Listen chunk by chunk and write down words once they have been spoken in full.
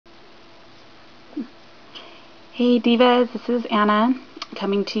Hey Divas, this is Anna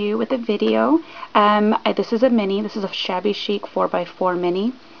coming to you with a video. This is a mini. This is a shabby chic 4x4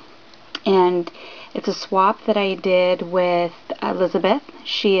 mini, and it's a swap that I did with Elizabeth.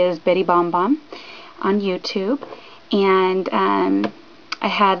 She is Betty Bomb Bomb on YouTube, and I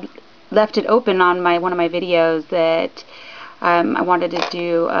had left it open on one of my videos that I wanted to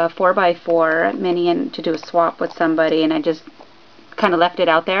do a 4x4 mini and to do a swap with somebody, and I just kind of left it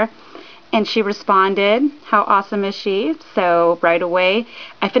out there. And she responded, how awesome is she? So right away,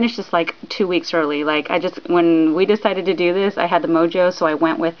 I finished this like 2 weeks early. When we decided to do this, I had the mojo, so I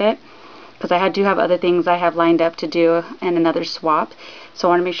went with it. Because I do have other things I have lined up to do and another swap. So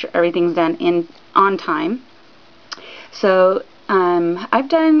I want to make sure everything's done on time. So I've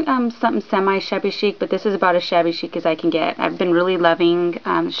done something semi-shabby chic, but this is about as shabby chic as I can get. I've been really loving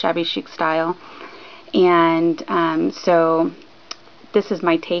shabby chic style. And so this is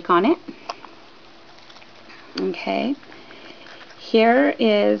my take on it. Okay,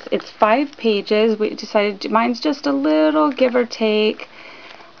 it's 5 pages. We decided mine's just a little give or take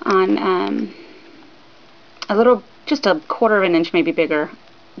on just a quarter of an inch, maybe bigger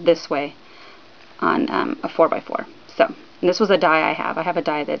this way on a 4x4. So, and this was a die I have. I have a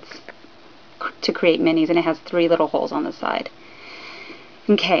die that's to create minis, and it has 3 little holes on the side.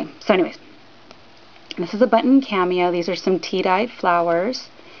 Okay, so anyways, this is a button cameo. These are some tea-dyed flowers.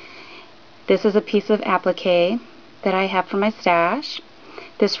 This is a piece of applique that I have from my stash.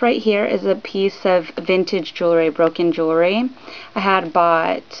 This right here is a piece of vintage jewelry, broken jewelry. I had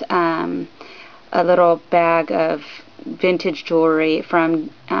bought a little bag of vintage jewelry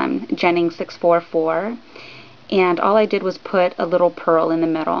from Jennings.mp4, and all I did was put a little pearl in the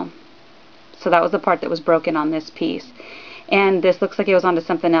middle. So that was the part that was broken on this piece. And this looks like it was onto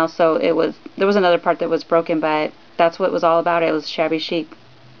something else, so there was another part that was broken, but that's what it was all about. It was shabby chic.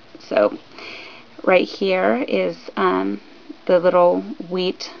 So right here is the little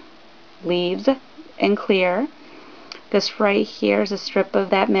wheat leaves in clear. This right here is a strip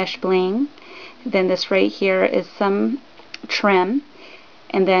of that mesh bling. Then this right here is some trim,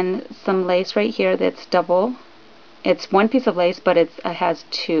 and then some lace right here that's double. It's one piece of lace, but it has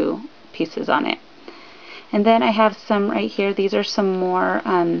 2 pieces on it. And then I have some right here. These are some more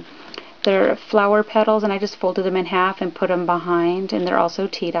they're flower petals, and I just folded them in half and put them behind, and they're also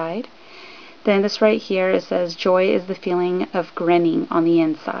tea-dyed. Then this right here, it says, joy is the feeling of grinning on the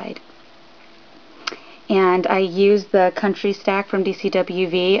inside. And I used the country stack from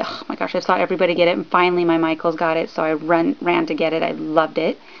DCWV. Oh my gosh, I saw everybody get it, and finally my Michaels got it, so I ran to get it. I loved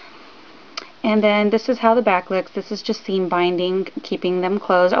it. And then this is how the back looks. This is just seam binding, keeping them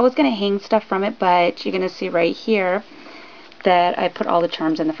closed. I was going to hang stuff from it, but you're going to see right here that I put all the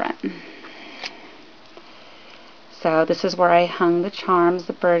charms in the front. So this is where I hung the charms,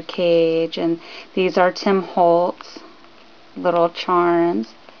 the bird cage, and these are Tim Holtz little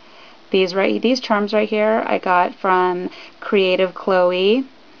charms. These charms right here I got from Creative Chloe,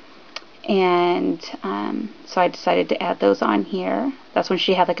 and so I decided to add those on here. That's when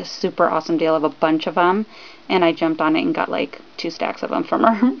she had like a super awesome deal of a bunch of them, and I jumped on it and got like 2 stacks of them from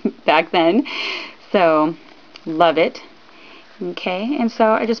her back then. So love it. Okay, and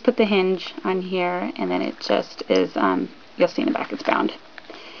so I just put the hinge on here, and then it just is, you'll see in the back it's bound.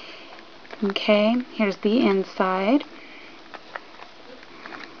 Okay, here's the inside.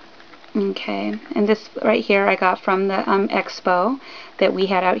 Okay, and this right here I got from the expo that we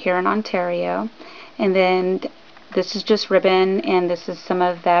had out here in Ontario. And then this is just ribbon, and this is some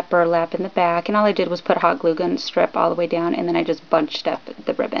of that burlap in the back, and all I did was put hot glue gun strip all the way down, and then I just bunched up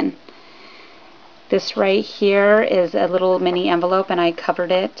the ribbon. This right here is a little mini envelope, and I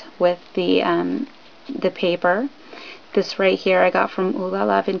covered it with the paper. This right here I got from Ooh La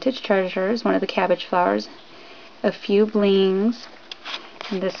La Vintage Treasures, one of the cabbage flowers. A few blings,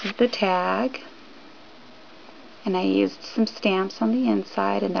 and this is the tag. And I used some stamps on the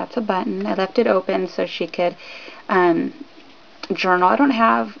inside, and that's a button. I left it open so she could journal. I don't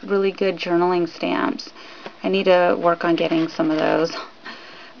have really good journaling stamps. I need to work on getting some of those.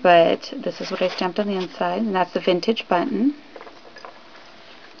 But this is what I stamped on the inside, and that's the vintage button.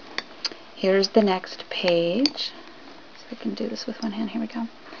 Here's the next page. So I can do this with one hand. Here we go.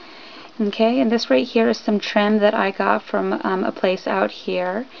 Okay, and this right here is some trim that I got from a place out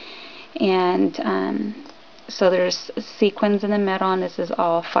here. And so there's sequins in the middle, and this is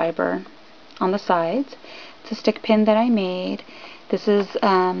all fiber on the sides. It's a stick pin that I made. This is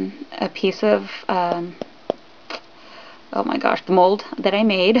a piece of oh my gosh, the mold that I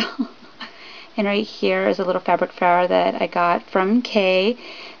made. And right here is a little fabric flower that I got from Kay.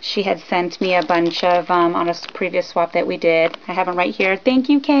 She had sent me a bunch of on a previous swap that we did. I have them right here. Thank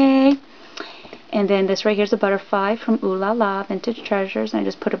you, Kay. And then this right here is a butterfly from Ooh La La Vintage Treasures, and I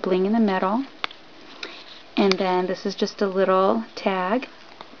just put a bling in the middle. And then this is just a little tag.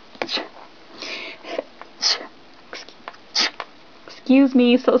 Excuse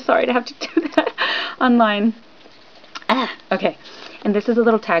me, so sorry to have to do that online. Okay. And this is a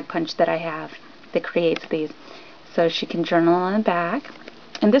little tag punch that I have that creates these. So she can journal on the back.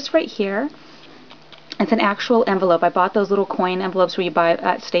 And this right here, it's an actual envelope. I bought those little coin envelopes where you buy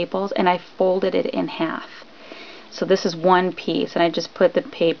at Staples, and I folded it in half. So this is one piece, and I just put the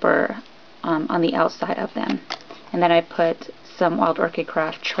paper on the outside of them. And then I put some Wild Orchid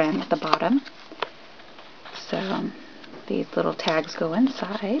Craft trim at the bottom. So these little tags go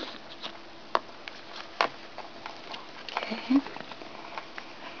inside. Okay.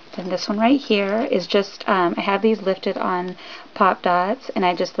 Then this one right here is just, I have these lifted on pop dots, and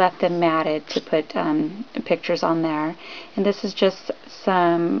I just left them matted to put pictures on there. And this is just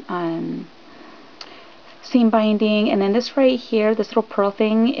some seam binding. And then this right here, this little pearl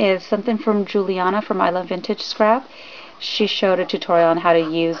thing, is something from Juliana from I Love Vintage Scrap. She showed a tutorial on how to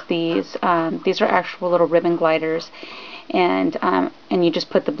use these. These are actual little ribbon gliders. And you just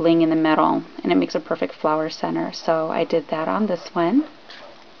put the bling in the middle, and it makes a perfect flower center. So I did that on this one.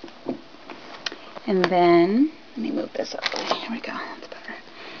 And then, let me move this up. Here we go. That's better.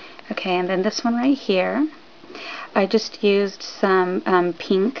 Okay, and then this one right here, I just used some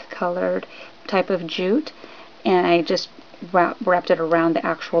pink colored type of jute, and I just wrapped it around the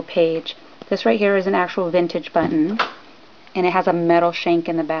actual page. This right here is an actual vintage button, and it has a metal shank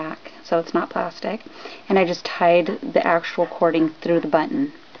in the back, so it's not plastic. And I just tied the actual cording through the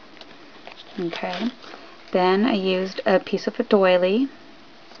button. Okay. Then I used a piece of a doily.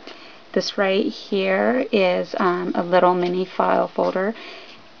 This right here is a little mini file folder.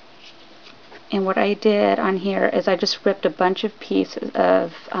 And what I did on here is I just ripped a bunch of pieces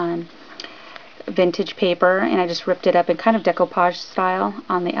of vintage paper, and I just ripped it up in kind of decoupage style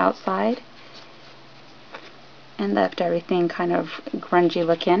on the outside, and left everything kind of grungy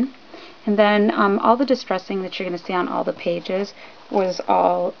looking. And then all the distressing that you're going to see on all the pages was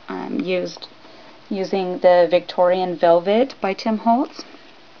all using the Victorian Velvet by Tim Holtz.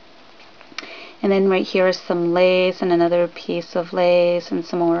 And then right here is some lace and another piece of lace and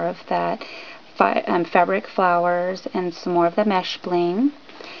some more of that fabric flowers and some more of the mesh bling.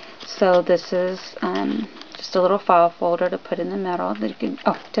 So this is just a little file folder to put in the middle. That you can,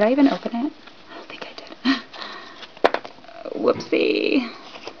 oh, did I even open it? I don't think I did. Whoopsie.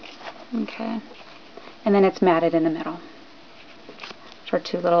 Okay. And then it's matted in the middle for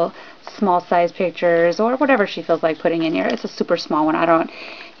two little small size pictures or whatever she feels like putting in here. It's a super small one. I don't,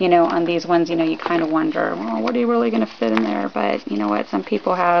 you know, on these ones, you know, you kind of wonder, well, what are you really going to fit in there? But you know what? Some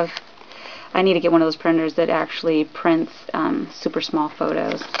people have, I need to get one of those printers that actually prints super small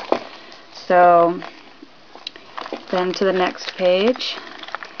photos. So then to the next page,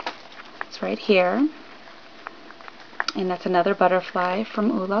 it's right here. And that's another butterfly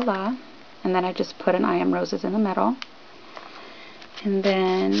from Ooh La La. And then I just put an I Am Roses in the middle. And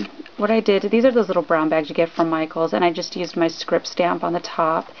then what I did, these are those little brown bags you get from Michael's, and I just used my script stamp on the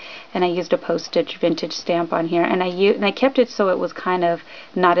top, and I used a postage vintage stamp on here, and I kept it so it was kind of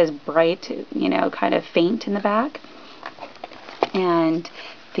not as bright, you know, kind of faint in the back. And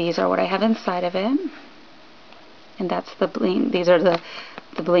these are what I have inside of it. And that's the bling. These are the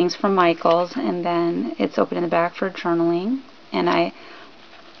blings from Michael's, and then it's open in the back for journaling. And I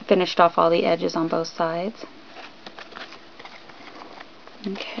finished off all the edges on both sides.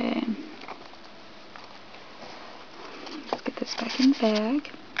 Okay. Let's get this back in the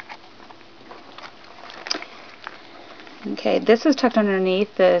bag. Okay, this is tucked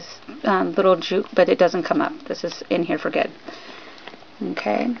underneath this little jute, but it doesn't come up. This is in here for good.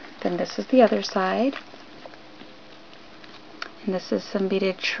 Okay, then this is the other side. And this is some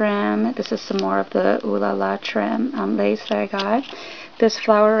beaded trim. This is some more of the Ooh La La trim lace that I got. This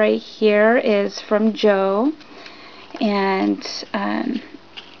flower right here is from Joe. And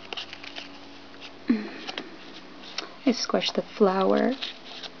I squished the flower.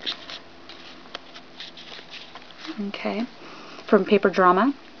 Okay, from Paper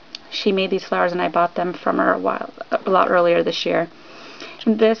Drama. She made these flowers, and I bought them from her a lot earlier this year.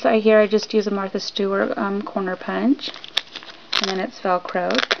 And this I just use a Martha Stewart corner punch, and then it's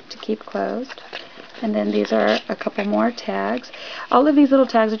Velcroed to keep closed. And then these are a couple more tags. All of these little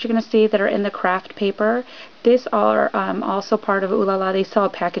tags that you're going to see that are in the craft paper, these are also part of Ooh La La. They sell a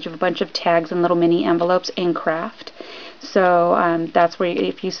package of a bunch of tags and little mini envelopes in craft. So that's where,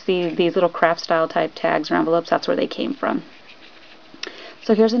 if you see these little craft style type tags or envelopes, that's where they came from.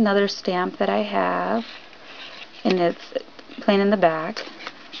 So here's another stamp that I have, and it's plain in the back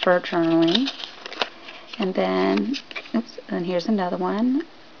for journaling. And then, oops, and here's another one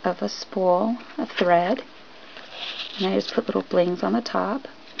of a spool of thread. And I just put little blings on the top.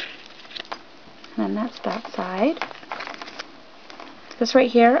 And that's that side. This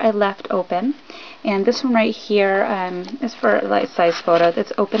right here I left open. And this one right here is for a life size photo.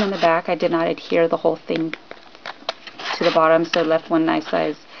 It's open in the back. I did not adhere the whole thing to the bottom, so I left one nice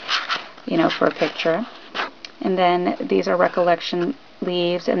size, you know, for a picture. And then these are recollection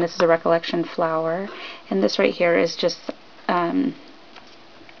leaves, and this is a recollection flower. And this right here is just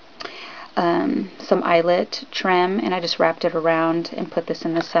some eyelet trim, and I just wrapped it around and put this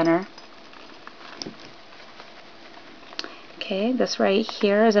in the center. Okay, this right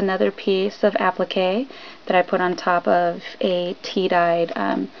here is another piece of applique that I put on top of a tea-dyed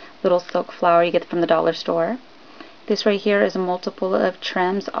little silk flower you get from the dollar store. This right here is a multiple of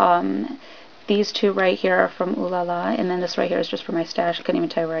trims. These two right here are from Ooh La La, and then this right here is just for my stash. I couldn't even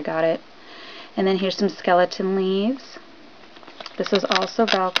tell you where I got it. And then here's some skeleton leaves. This is also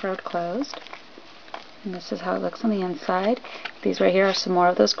Velcroed closed. And this is how it looks on the inside. These right here are some more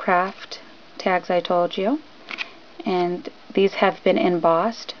of those craft tags I told you. And these have been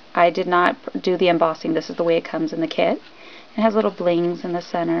embossed. I did not do the embossing. This is the way it comes in the kit. It has little blings in the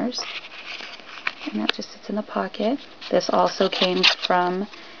centers. And that just sits in the pocket. This also came from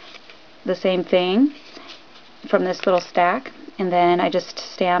the same thing, from this little stack. And then I just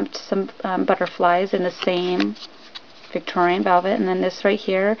stamped some butterflies in the same Victorian velvet. And then this right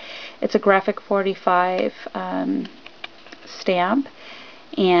here, it's a Graphic 45 stamp.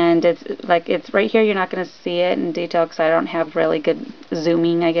 And it's right here. You're not going to see it in detail because I don't have really good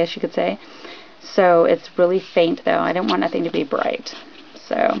zooming, I guess you could say. So it's really faint though. I didn't want nothing to be bright.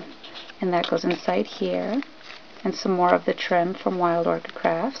 So, and that goes inside here. And some more of the trim from Wild Orchid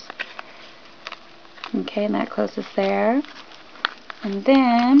Crafts. Okay, and that closes there. And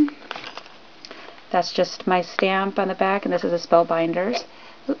then that's just my stamp on the back, and this is a Spellbinders.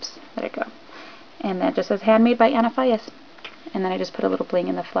 Oops, there it go. And that just says handmade by Anna Fias. And then I just put a little bling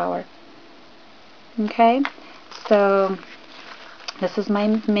in the flower. Okay, so this is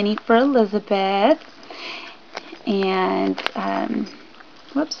my mini for Elizabeth. And,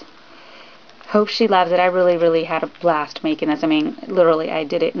 whoops. Hope she loves it. I really, really had a blast making this. I mean, literally, I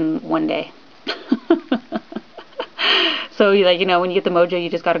did it in one day. So, like, you know, when you get the mojo, you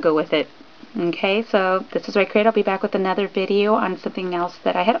just got to go with it. Okay, so this is Right Crate. I'll be back with another video on something else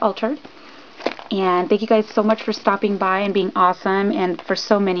that I had altered. And thank you guys so much for stopping by and being awesome, and for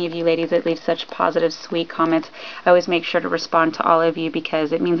so many of you ladies that leave such positive, sweet comments. I always make sure to respond to all of you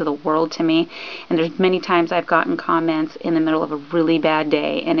because it means the world to me. And there's many times I've gotten comments in the middle of a really bad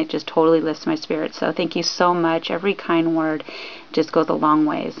day, and it just totally lifts my spirit. So thank you so much. Every kind word just goes a long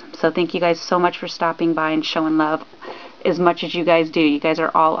ways. So thank you guys so much for stopping by and showing love as much as you guys do. You guys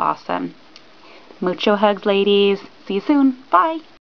are all awesome. Mucho hugs, ladies. See you soon. Bye.